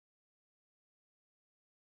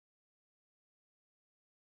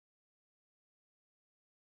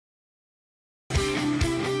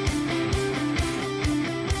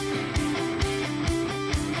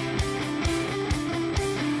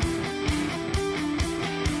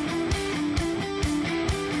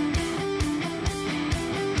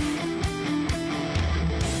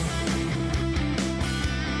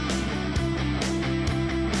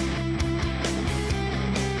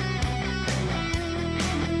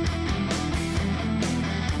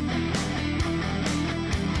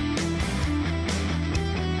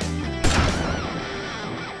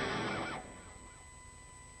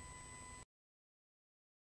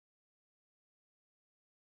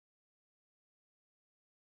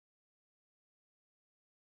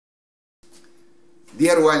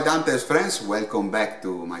Dear Wild Hunters friends, welcome back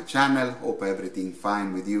to my channel. Hope everything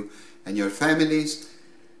fine with you and your families.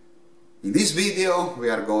 In this video we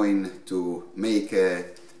are going to make a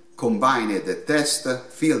combined test,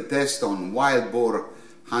 field test on wild boar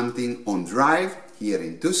hunting on drive here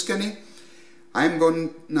in Tuscany. I'm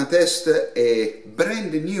going to test a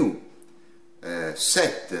brand new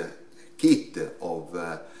kit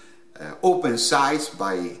of open sights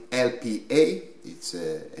by LPA. It's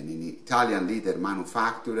an Italian leader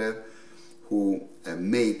manufacturer who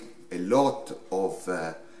make a lot of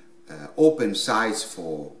open sights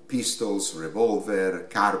for pistols, revolver,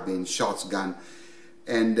 carbine, shotgun,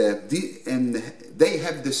 and they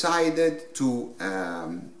have decided to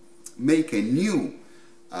make a new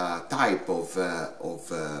type of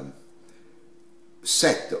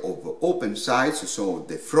set of open sights, so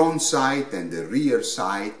the front sight and the rear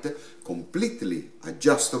sight completely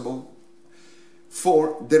adjustable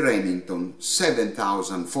for the Remington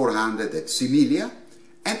 7400 at semilia,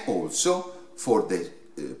 and also for the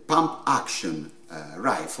pump action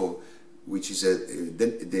rifle, which is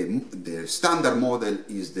the standard model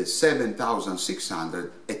is the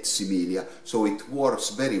 7600 at semilia, so it works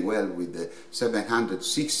very well with the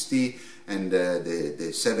 760 and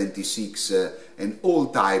the 76 and all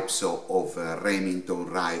types of Remington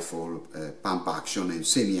rifle, pump action and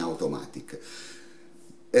semi-automatic.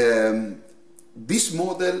 This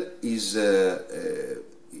model is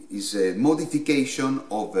a modification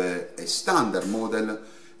of a standard model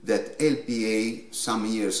that LPA some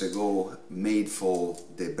years ago made for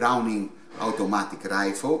the Browning automatic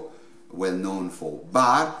rifle, well known for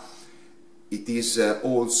bar. It is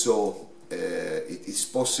also it is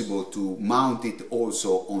possible to mount it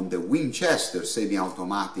also on the Winchester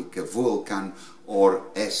semi-automatic Vulcan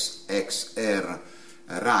or SXR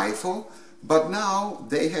rifle, but now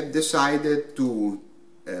they have decided to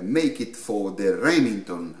make it for the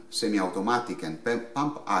Remington semi-automatic and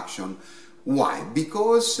pump action. Why?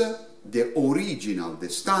 Because the original, the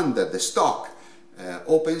standard, the stock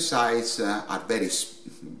open sights are very,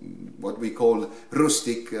 what we call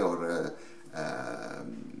rustic or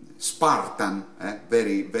Spartan,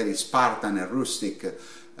 very Spartan and rustic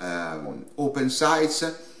open sights.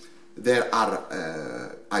 They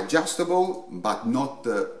are adjustable, but not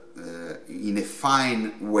in a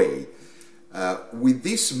fine way. With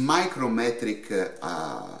this micrometric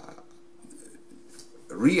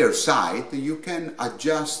rear sight, you can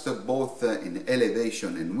adjust both in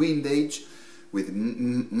elevation and windage with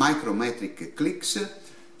micrometric clicks.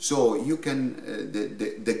 So you can,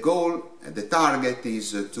 the goal, the target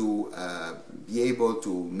is to be able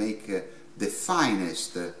to make the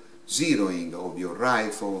finest zeroing of your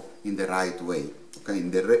rifle in the right way, okay,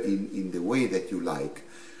 in the way that you like.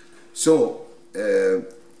 So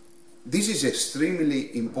this is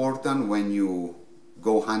extremely important when you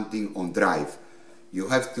go hunting on drive. You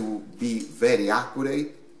have to be very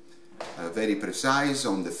accurate, very precise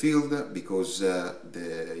on the field, because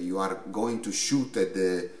you are going to shoot at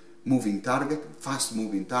the moving target, fast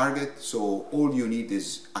moving target, so all you need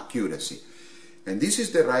is accuracy. And this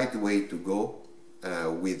is the right way to go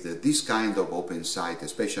with this kind of open sight,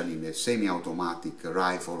 especially in a semi-automatic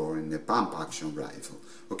rifle or in a pump action rifle.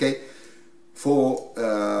 Okay, for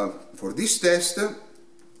this test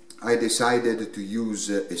I decided to use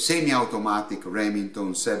a semi-automatic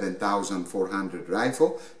Remington 7400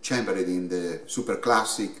 rifle, chambered in the super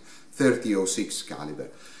classic 30-06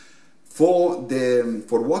 caliber. For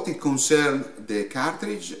what it concerns the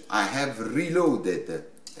cartridge, I have reloaded,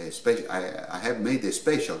 I have made a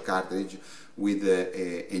special cartridge with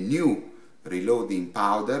a new reloading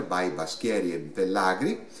powder by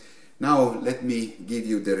Baschieri&Pellagri. Now let me give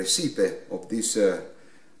you the recipe of this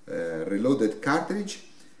reloaded cartridge.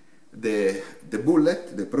 The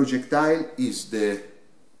bullet, the projectile, is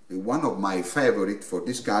one of my favorite for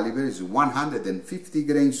this caliber. Is 150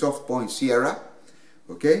 grain soft point Sierra.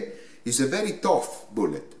 Okay, it's a very tough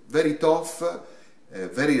bullet, very tough,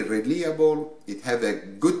 very reliable. It has a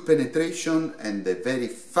good penetration and a very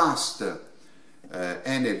fast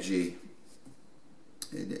energy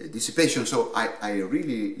dissipation. So I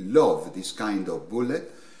really love this kind of bullet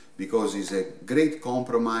because it's a great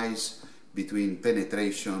compromise between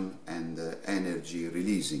penetration and energy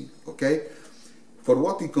releasing. Okay, for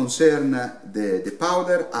what it concerns the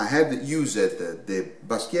powder, I have used the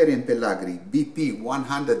Baschieri&Pellagri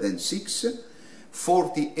BP106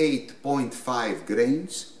 48.5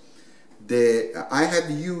 grains. I have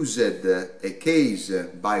used a case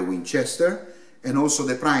by Winchester, and also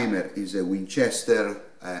the primer is a Winchester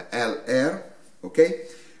LR. Okay,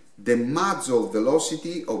 The muzzle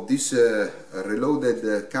velocity of this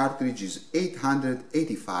reloaded cartridge is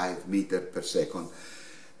 885 meters per second.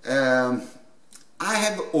 I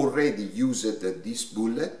have already used this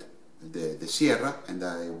bullet, the Sierra, and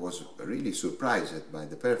I was really surprised by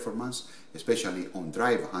the performance, especially on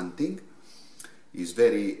drive hunting. It's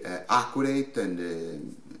very accurate,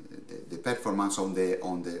 and the performance on the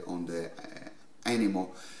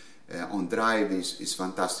animal on drive is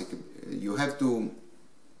fantastic. You have to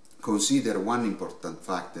consider one important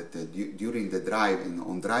fact, that during the drive,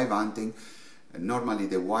 on drive hunting, normally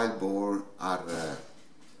the wild boar are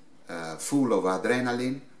full of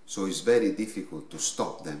adrenaline, so it's very difficult to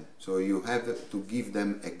stop them. So you have to give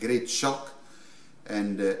them a great shock,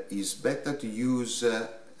 and it's better to use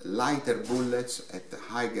lighter bullets at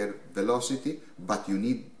higher velocity, but you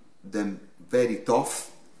need them very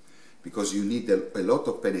tough, because you need a lot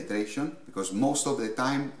of penetration, because most of the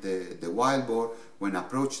time the wild boar, when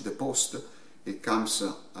approach the post, it comes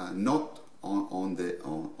not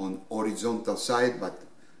on horizontal side, but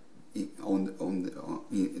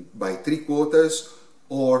by 3/4,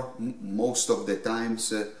 or most of the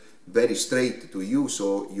times very straight to you.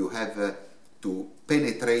 So you have to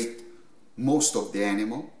penetrate most of the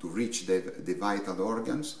animal to reach the vital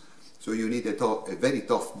organs. So you need a very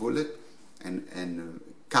tough bullet, and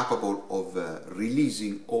capable of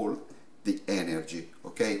releasing all the energy.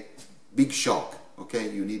 Okay, big shock.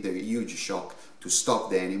 Okay, you need a huge shock to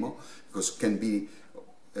stop the animal, because it can be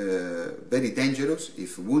very dangerous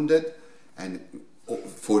if wounded, and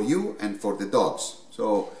for you and for the dogs.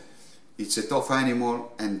 So it's a tough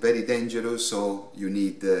animal and very dangerous, so you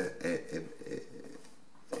need an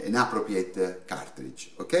appropriate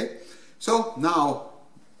cartridge. Okay, so now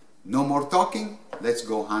no more talking, let's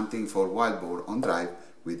go hunting for wild boar on drive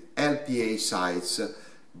with LPA Sights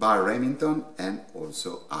bar Remington, and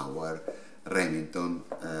also our Remington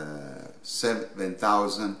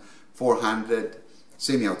 7400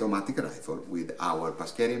 semi-automatic rifle with our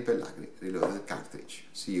Baschieri&Pellagri reloaded cartridge.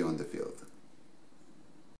 See you on the field.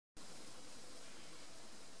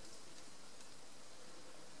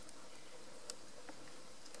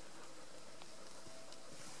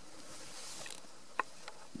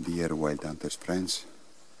 Dear Wild Hunters friends,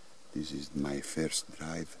 this is my first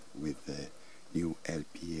drive with the new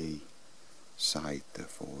LPA sight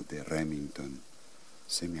for the Remington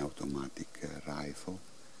semi-automatic rifle.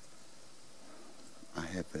 I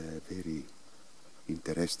have a very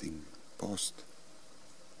interesting post.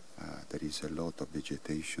 There is a lot of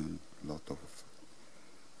vegetation, a lot of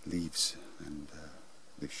leaves, and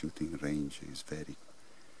the shooting range is very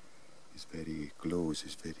close,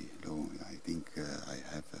 is very low. I think I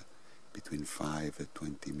have between 5 and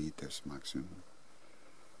 20 meters maximum.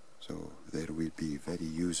 So there will be very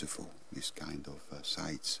useful, this kind of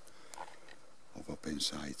sights, of open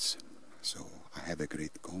sights. So I have a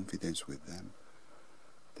great confidence with them.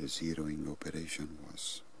 The zeroing operation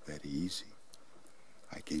was very easy.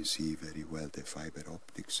 I can see very well the fiber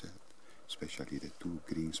optics, especially the 2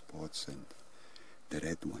 green spots and the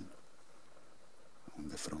red one on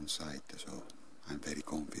the front side. So I'm very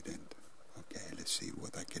confident. Okay, let's see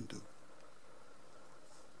what I can do.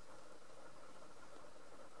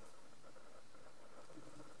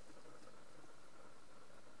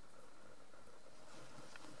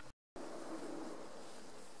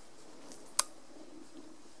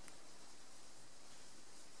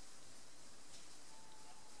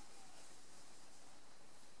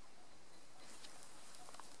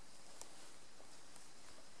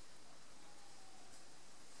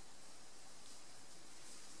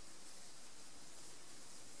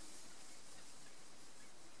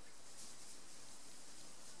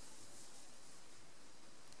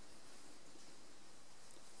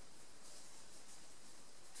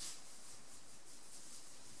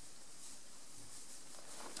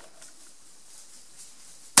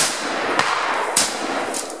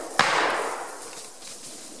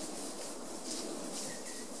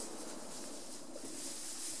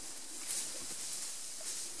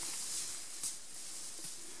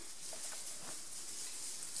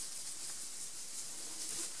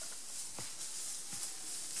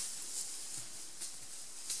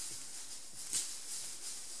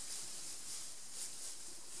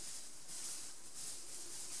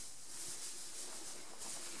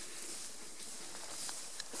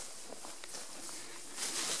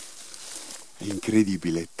 È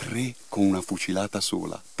incredibile, 3 con una fucilata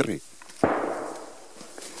sola, 3.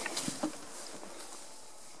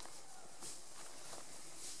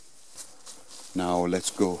 Now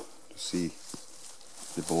let's go to see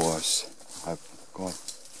the boars I've got.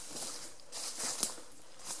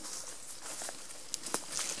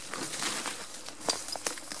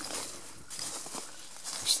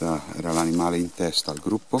 Questo era l'animale in testa al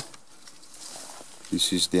gruppo.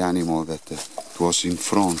 This is the animal that was in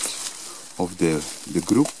front of the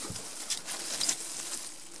group.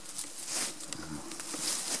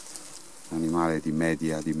 Animale di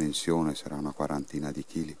media dimensione, sarà una quarantina di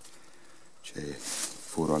chili. C'è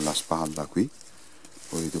furo alla spalla qui,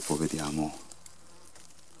 poi dopo vediamo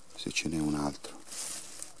se ce n'è un altro.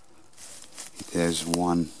 It has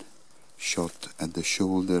one shot at the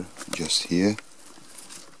shoulder just here.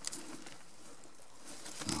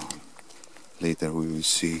 Now, later we will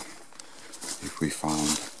see if we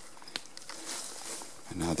found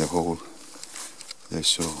another hole.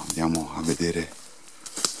 Adesso andiamo a vedere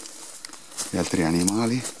gli altri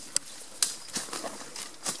animali.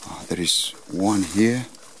 There is one here.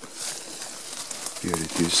 Here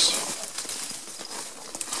it is.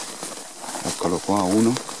 Eccolo qua,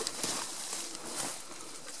 uno.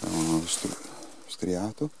 È uno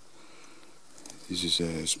striato. This is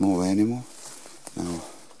a small animal. Now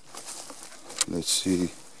let's see.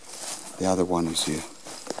 The other one is here.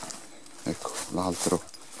 Ecco, l'altro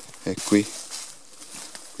è qui.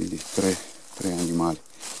 Quindi tre animali.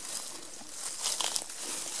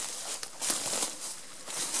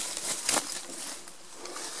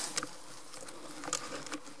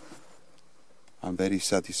 I'm very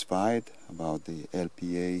satisfied about the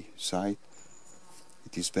LPA sight.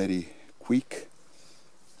 It is very quick.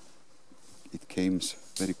 It comes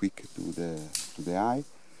very quick to the eye,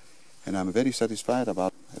 and I'm very satisfied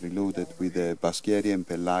about reloaded with the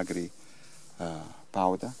Baschieri&Pellagri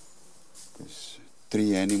powder. There's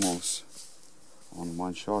 3 animals on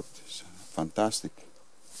one shot. It's fantastic.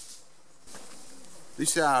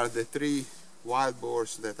 These are the 3 wild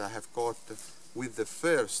boars that I have caught with the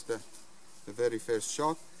very first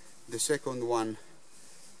shot. The second one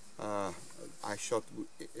I shot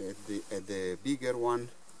at the bigger one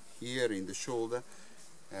here in the shoulder,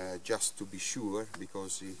 just to be sure,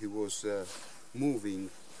 because he was moving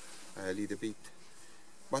a little bit.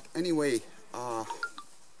 But anyway, I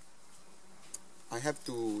have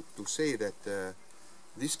to say that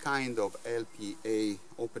this kind of LPA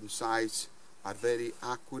open sights are very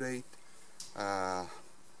accurate,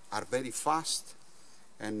 are very fast,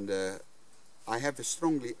 and I have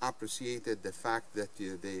strongly appreciated the fact that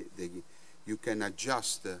you can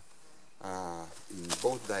adjust in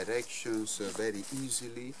both directions very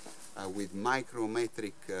easily with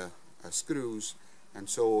micrometric screws, and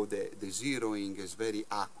so the zeroing is very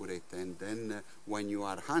accurate, and then when you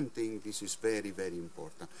are hunting, this is very, very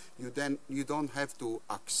important. You don't have to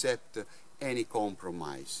accept any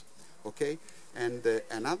compromise, okay? And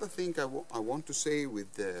another thing I want to say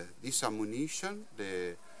with this ammunition,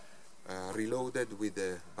 reloaded with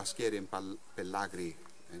the Baschieri&Pellagri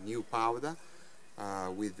new powder,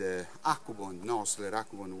 with the Nosler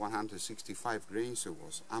Accubon 165 grains. It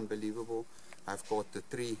was unbelievable. I've got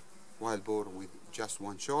 3 wild boar with just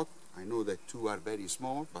 1 shot. I know that 2 are very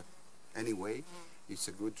small, but anyway, it's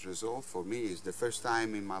a good result for me. It's the first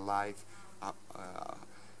time in my life.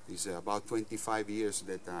 It's about 25 years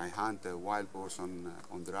that I hunt wild boars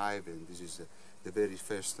on drive, and this is the very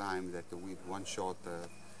first time that with 1 shot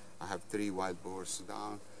I have 3 wild boars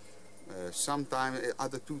down. Sometimes,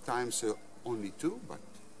 other 2 times only 2, but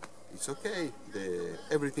it's okay.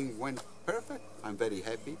 Everything went perfect. I'm very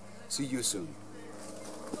happy. See you soon.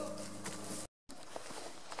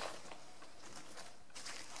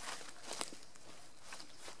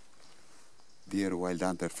 Dear Wild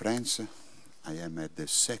Hunter friends, I am at the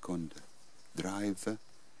second drive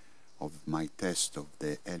of my test of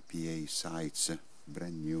the LPA Sights,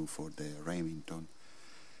 brand new for the Remington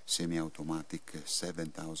semi-automatic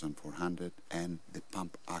 7400 and the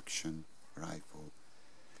pump action rifle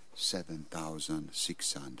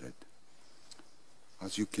 7600.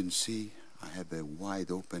 As you can see, I have a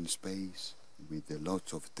wide open space with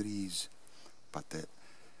lots of trees, but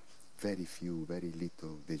very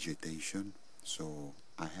little vegetation, so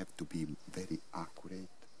I have to be very accurate.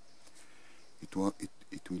 It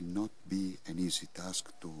will not be an easy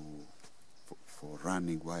task for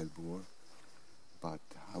running wild boar, but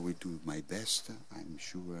I will do my best. I'm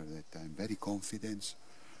sure that I'm very confident.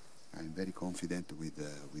 I'm very confident with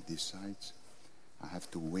these sights. I have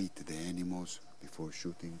to wait the animals before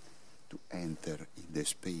shooting to enter in the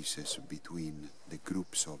spaces between the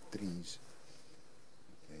groups of trees.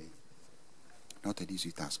 Okay. Not an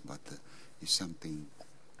easy task, but it's something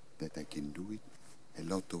that I can do it. A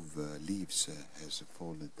lot of leaves has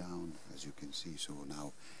fallen down, as you can see, so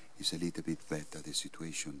now it's a little bit better, the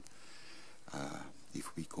situation,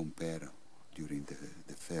 if we compare during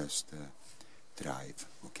the first drive.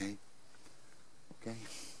 Okay,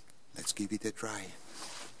 let's give it a try.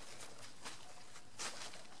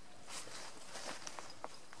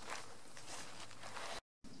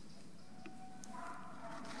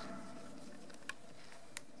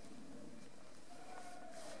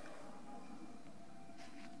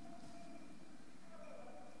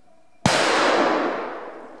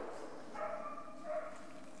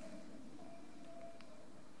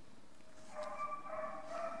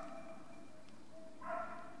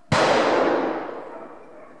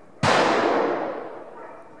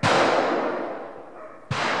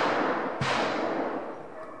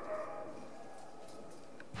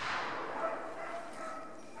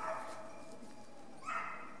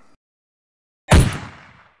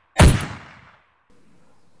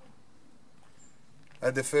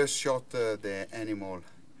 At the first shot, the animal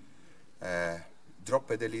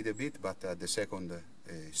dropped a little bit, but at the second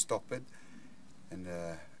stopped, and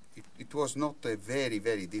it was not a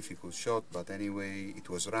very difficult shot, but anyway it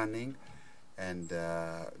was running, and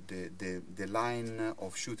the line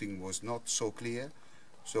of shooting was not so clear,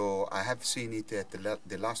 so I have seen it at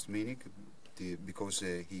the last minute because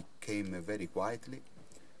he came very quietly,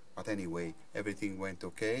 but anyway everything went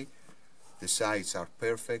okay. The sights are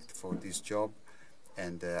perfect for this job,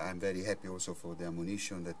 and I'm very happy also for the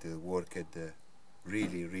ammunition that worked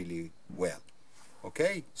really well.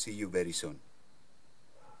 Okay, see you very soon.